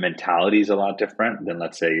 the mentality is a lot different than,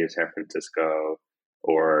 let's say, San Francisco,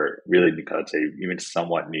 or really, let's say, even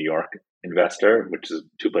somewhat New York investor, which is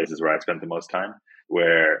two places where I spent the most time,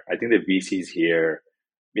 where I think the VCs here,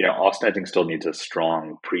 Austin, I think, still needs a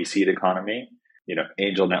strong pre-seed economy,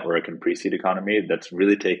 angel network and pre-seed economy that's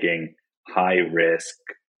really taking high risk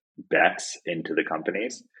bets into the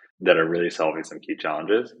companies that are really solving some key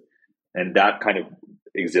challenges. And that kind of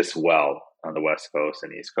exists well on the West Coast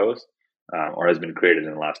and East Coast, or has been created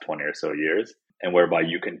in the last 20 or so years. And whereby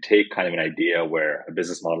you can take kind of an idea where a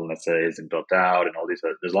business model, let's say, isn't built out and all these,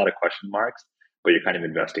 there's a lot of question marks, but you're kind of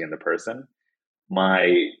investing in the person.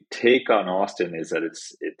 My take on Austin is that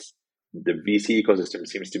it's the VC ecosystem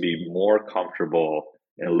seems to be more comfortable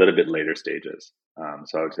in a little bit later stages.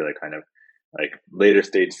 So I would say like later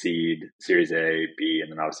stage seed, Series A, B,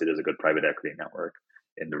 and then obviously there's a good private equity network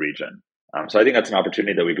in the region. So I think that's an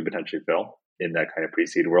opportunity that we could potentially fill in that kind of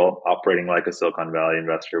pre-seed world, operating like a Silicon Valley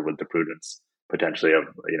investor with the prudence potentially of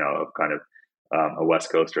kind of a West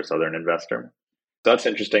Coast or Southern investor. So that's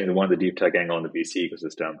interesting. One of the deep tech angle in the VC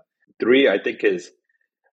ecosystem. 3, I think, is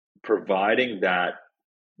providing that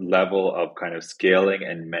level of kind of scaling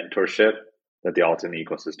and mentorship that the Alton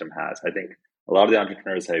ecosystem has. I think a lot of the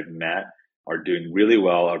entrepreneurs I've met are doing really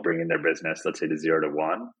well at bringing their business, let's say, to 0 to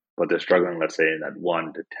 1, but they're struggling, let's say, in that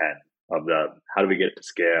 1 to 10 of the, how do we get it to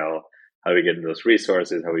scale? How do we get into those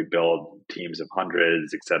resources? How do we build teams of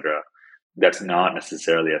hundreds, et cetera? That's not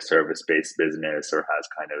necessarily a service-based business or has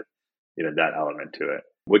kind of, that element to it,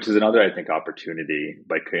 which is another, I think, opportunity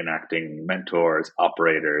by connecting mentors,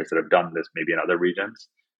 operators that have done this maybe in other regions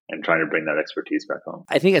and trying to bring that expertise back home.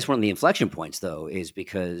 I think that's one of the inflection points, though, is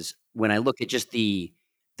because when I look at just the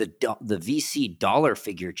VC dollar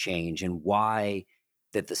figure change and why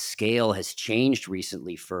that the scale has changed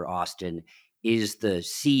recently for Austin is the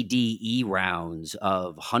CDE rounds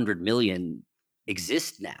of 100 million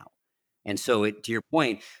exist now. And so to your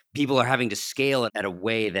point, people are having to scale it at a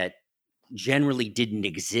way that generally didn't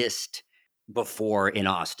exist before in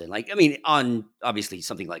Austin. Like, I mean, on obviously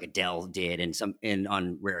something like a Dell did and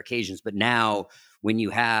on rare occasions, but now when you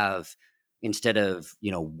have, instead of,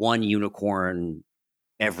 one unicorn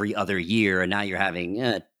every other year, and now you're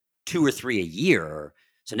having 2 or 3 a year.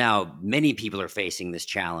 So now many people are facing this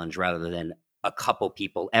challenge rather than a couple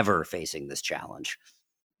people ever facing this challenge.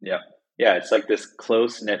 Yeah. Yeah. It's like this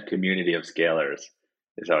close knit community of scalers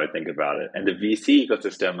is how I think about it. And the VC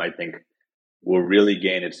ecosystem, I think, will really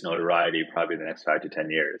gain its notoriety probably the next 5 to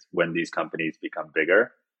 10 years when these companies become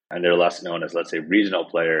bigger and they're less known as, let's say, regional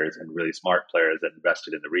players and really smart players that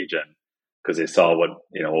invested in the region because they saw what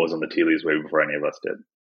was on the tea leaves way before any of us did.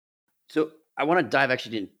 So I want to dive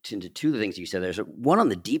actually into two of the things you said. There's one on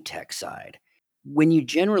the deep tech side. When you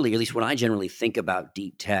generally, at least when I generally think about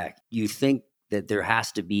deep tech, you think that there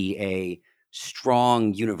has to be a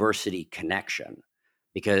strong university connection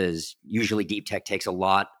because usually deep tech takes a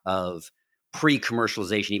lot of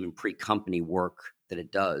pre-commercialization, even pre-company work that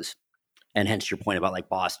it does. And hence your point about like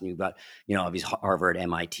Boston, you've got, obviously Harvard,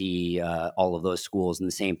 MIT, all of those schools. And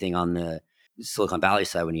the same thing on the Silicon Valley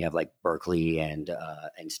side when you have like Berkeley and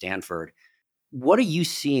Stanford. What are you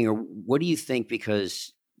seeing or what do you think?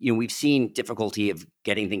 Because, we've seen difficulty of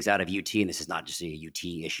getting things out of UT, and this is not just a UT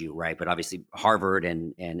issue, right? But obviously Harvard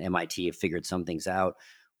and MIT have figured some things out.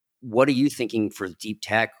 What are you thinking for deep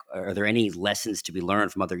tech? Are there any lessons to be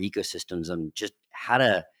learned from other ecosystems on just how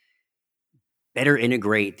to better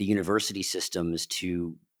integrate the university systems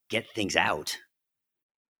to get things out?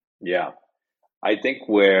 Yeah, I think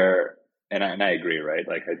and I agree, right?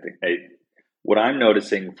 Like what I'm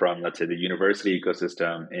noticing from, let's say, the university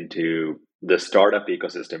ecosystem into the startup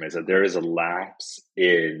ecosystem is that there is a lapse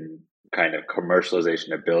in kind of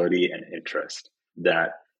commercialization ability and interest. That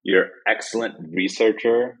your excellent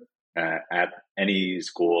researcher at any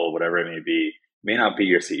school, whatever it may not be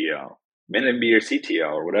your CEO, may not be your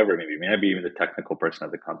CTO or whatever it may not be even the technical person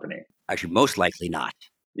of the company. Actually, most likely not.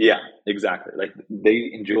 Yeah, exactly. Like they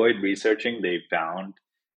enjoyed researching, they found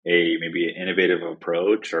maybe an innovative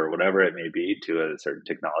approach or whatever it may be to a certain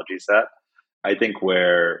technology set. I think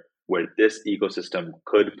where this ecosystem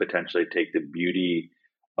could potentially take the beauty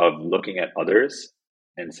of looking at others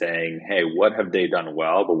and saying, hey, what have they done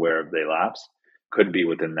well, but where have they lapsed? Could be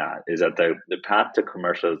within that. Is that the path to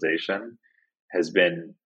commercialization has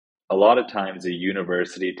been a lot of times a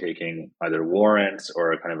university taking either warrants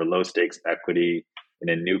or a kind of a low stakes equity in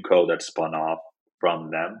a new co that spun off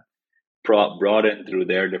from them, brought in through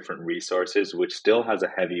their different resources, which still has a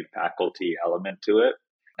heavy faculty element to it.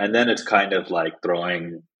 And then it's kind of like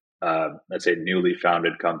throwing, let's say, newly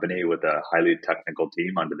founded company with a highly technical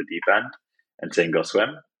team onto the deep end and saying, go swim.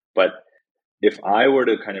 But if I were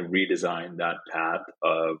to kind of redesign that path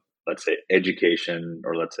of, let's say, education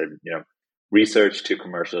or let's say, research to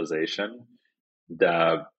commercialization,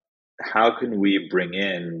 how can we bring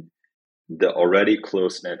in the already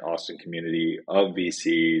close-knit Austin community of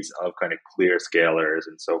VCs, of kind of clear scalers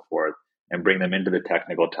and so forth, and bring them into the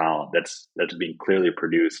technical talent that's being clearly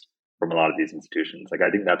produced from a lot of these institutions. Like, I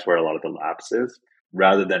think that's where a lot of the lapse is,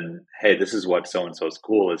 rather than, hey, this is what so-and-so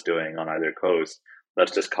school is doing on either coast.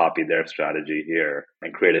 Let's just copy their strategy here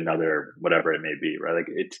and create another, whatever it may be, right? Like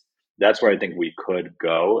that's where I think we could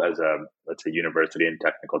go as a, let's say, university and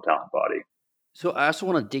technical talent body. So I also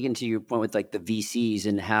want to dig into your point with like the VCs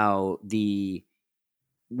and how we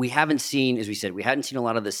haven't seen, as we said, we hadn't seen a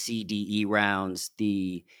lot of the CDE rounds,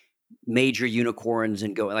 the major unicorns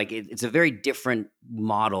and it's a very different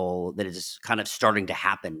model that is kind of starting to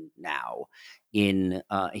happen now in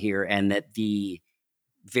here. And that the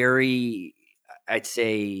very, I'd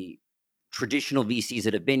say, traditional VCs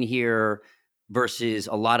that have been here versus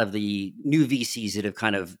a lot of the new VCs that have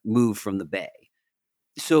kind of moved from the Bay.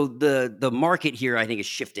 So the market here, I think, is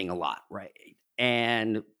shifting a lot, right?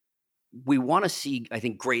 And we want to see, I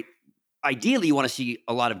think, ideally, you want to see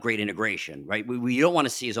a lot of great integration, right? We don't want to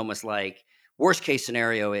see is almost like worst case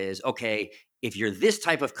scenario is, okay, if you're this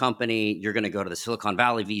type of company, you're going to go to the Silicon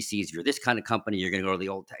Valley VCs. If you're this kind of company, you're going to go to the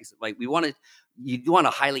old techs. Like you want a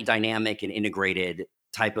highly dynamic and integrated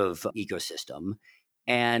type of ecosystem.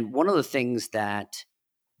 And one of the things that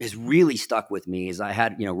has really stuck with me is I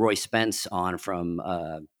had, Roy Spence on from,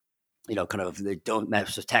 kind of the Don't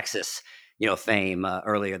Mess with Texas, fame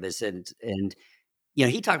earlier this. And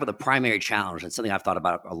he talked about the primary challenge, and something I've thought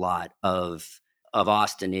about a lot of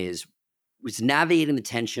Austin was navigating the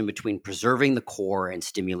tension between preserving the core and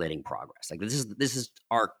stimulating progress. Like this is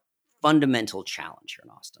our fundamental challenge here in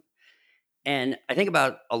Austin. And I think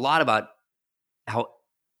a lot about how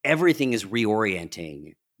everything is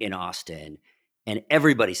reorienting in Austin and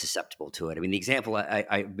everybody's susceptible to it. I mean, the example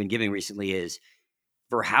I've been giving recently is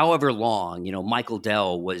for however long, Michael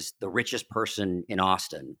Dell was the richest person in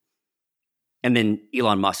Austin. And then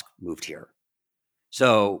Elon Musk moved here.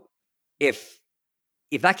 So if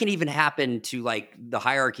if that can even happen to like the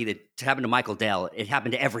hierarchy that happened to Michael Dell, it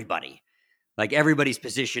happened to everybody. Like everybody's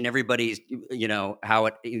position, everybody's, how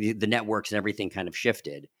the networks and everything kind of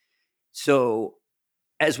shifted. So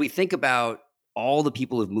as we think about all the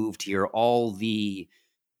people who've moved here, all the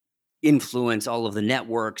influence, all of the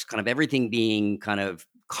networks, kind of everything being kind of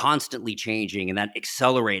constantly changing and that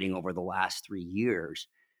accelerating over the last 3 years,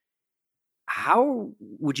 how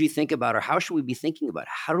would you think about, or how should we be thinking about,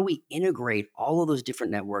 how do we integrate all of those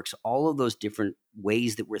different networks, all of those different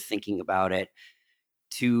ways that we're thinking about it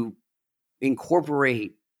to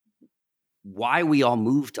incorporate why we all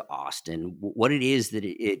moved to Austin, what it is that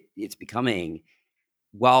it's becoming,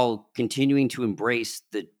 while continuing to embrace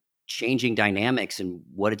the changing dynamics and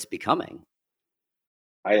what it's becoming?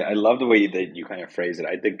 I love the way that you kind of phrase it.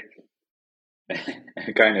 I think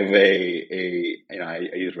kind of I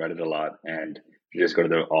use Reddit a lot, and if you just go to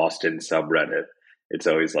the Austin subreddit, it's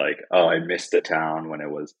always like, oh, I missed the town when it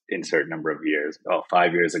was insert number of years. Oh,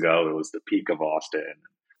 5 years ago, it was the peak of Austin.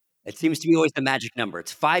 It seems to be always the magic number.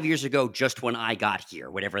 It's 5 years ago, just when I got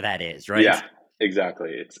here, whatever that is, right? Yeah,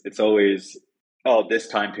 exactly. It's always, oh, this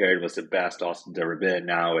time period was the best Austin's ever been.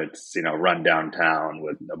 Now it's, run downtown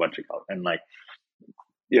with a bunch of, and like,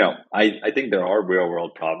 I think there are real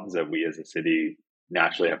world problems that we as a city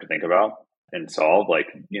naturally have to think about and solve. Like,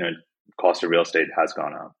 cost of real estate has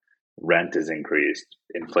gone up. Rent is increased.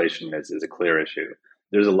 Inflation is a clear issue.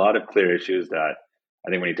 There's a lot of clear issues that I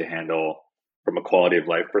think we need to handle from a quality of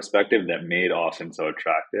life perspective that made Austin so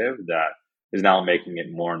attractive that is now making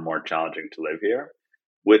it more and more challenging to live here.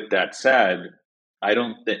 With that said, I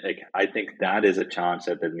think that is a challenge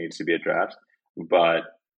that needs to be addressed, but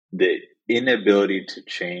the inability to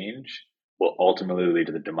change will ultimately lead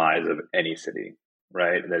to the demise of any city,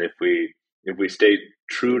 right? That if we stay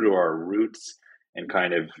true to our roots and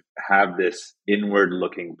kind of have this inward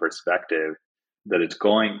looking perspective, that it's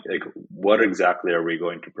going, like, what exactly are we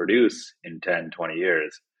going to produce in 10, 20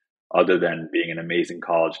 years other than being an amazing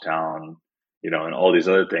college town, and all these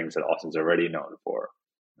other things that Austin's already known for.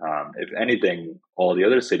 If anything, all the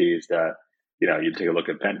other cities that, you take a look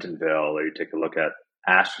at Bentonville, or you take a look at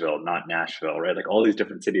Asheville, not Nashville, right? Like all these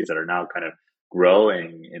different cities that are now kind of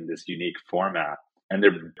growing in this unique format, and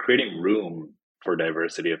they're creating room for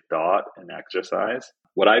diversity of thought and exercise.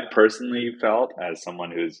 What I personally felt as someone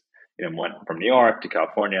who's, went from New York to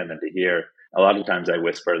California and then to here, a lot of times I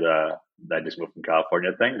whisper that I just moved from California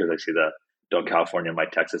thing, because I see the "Don't California my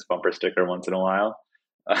Texas" bumper sticker once in a while.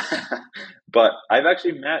 But I've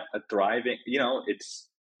actually met a thriving,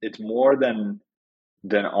 it's more than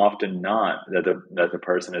often not that the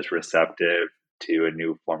person is receptive to a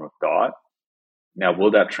new form of thought. Now, will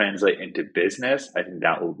that translate into business? I think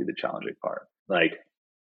that will be the challenging part. Like,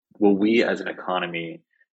 will we as an economy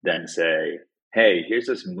then say, hey, here's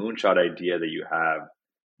this moonshot idea that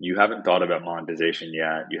you haven't thought about monetization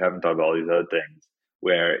yet, you haven't thought about all these other things,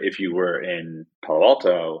 where if you were in Palo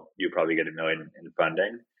Alto, you probably get $1 million in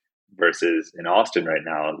funding, versus in Austin right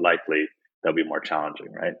now, likely that'll be more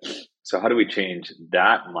challenging, right? So how do we change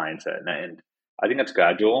that mindset? And I think that's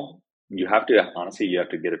gradual. You have to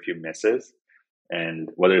get a few misses. And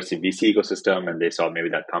whether it's the VC ecosystem and they saw maybe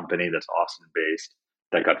that company that's Austin based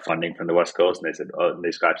that got funding from the West Coast, and they said, oh, and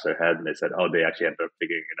they scratched their head and they said, oh, they actually ended up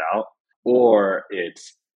figuring it out. Or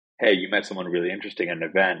it's, hey, you met someone really interesting at an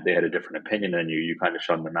event, they had a different opinion than you kind of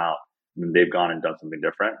shunned them out, and they've gone and done something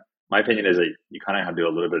different. My opinion is that you kind of have to do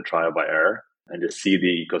a little bit of trial by error and just see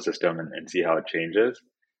the ecosystem and see how it changes.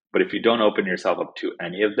 But if you don't open yourself up to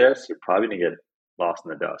any of this, you're probably going to get lost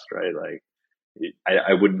in the dust, right? Like,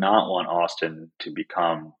 I would not want Austin to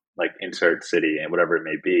become like insert city and whatever it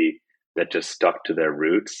may be that just stuck to their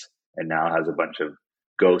roots and now has a bunch of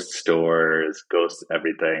ghost stores, ghost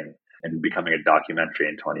everything, and becoming a documentary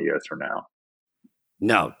in 20 years from now.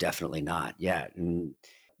 No, definitely not. Yeah. And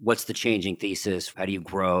what's the changing thesis? How do you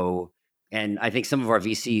grow? And I think some of our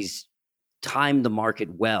VCs timed the market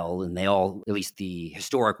well, and they all, at least the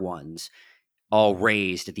historic ones, all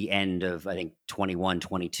raised at the end of, I think, 21,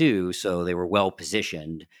 22. So they were well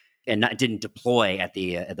positioned and didn't deploy at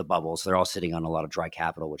the bubble. So they're all sitting on a lot of dry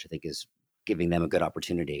capital, which I think is giving them a good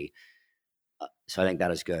opportunity. So I think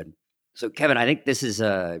that is good. So Kevin, I think this has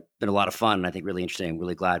been a lot of fun and I think really interesting. I'm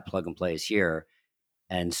really glad Plug and Play is here.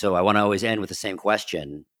 And so I want to always end with the same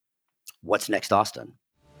question. What's next, Austin?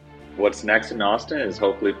 What's next in Austin is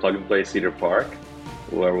hopefully Plug and Play Cedar Park,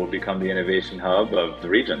 where we'll become the innovation hub of the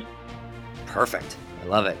region. Perfect. I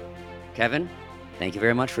love it. Kevin, thank you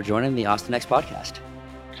very much for joining the Austin Next podcast.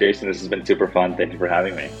 Jason, this has been super fun. Thank you for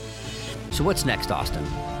having me. So what's next, Austin?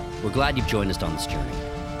 We're glad you've joined us on this journey.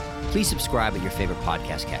 Please subscribe at your favorite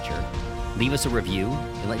podcast catcher, leave us a review,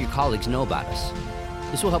 and let your colleagues know about us.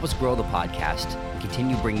 This will help us grow the podcast and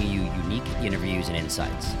continue bringing you unique interviews and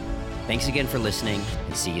insights. Thanks again for listening,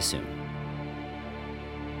 and see you soon.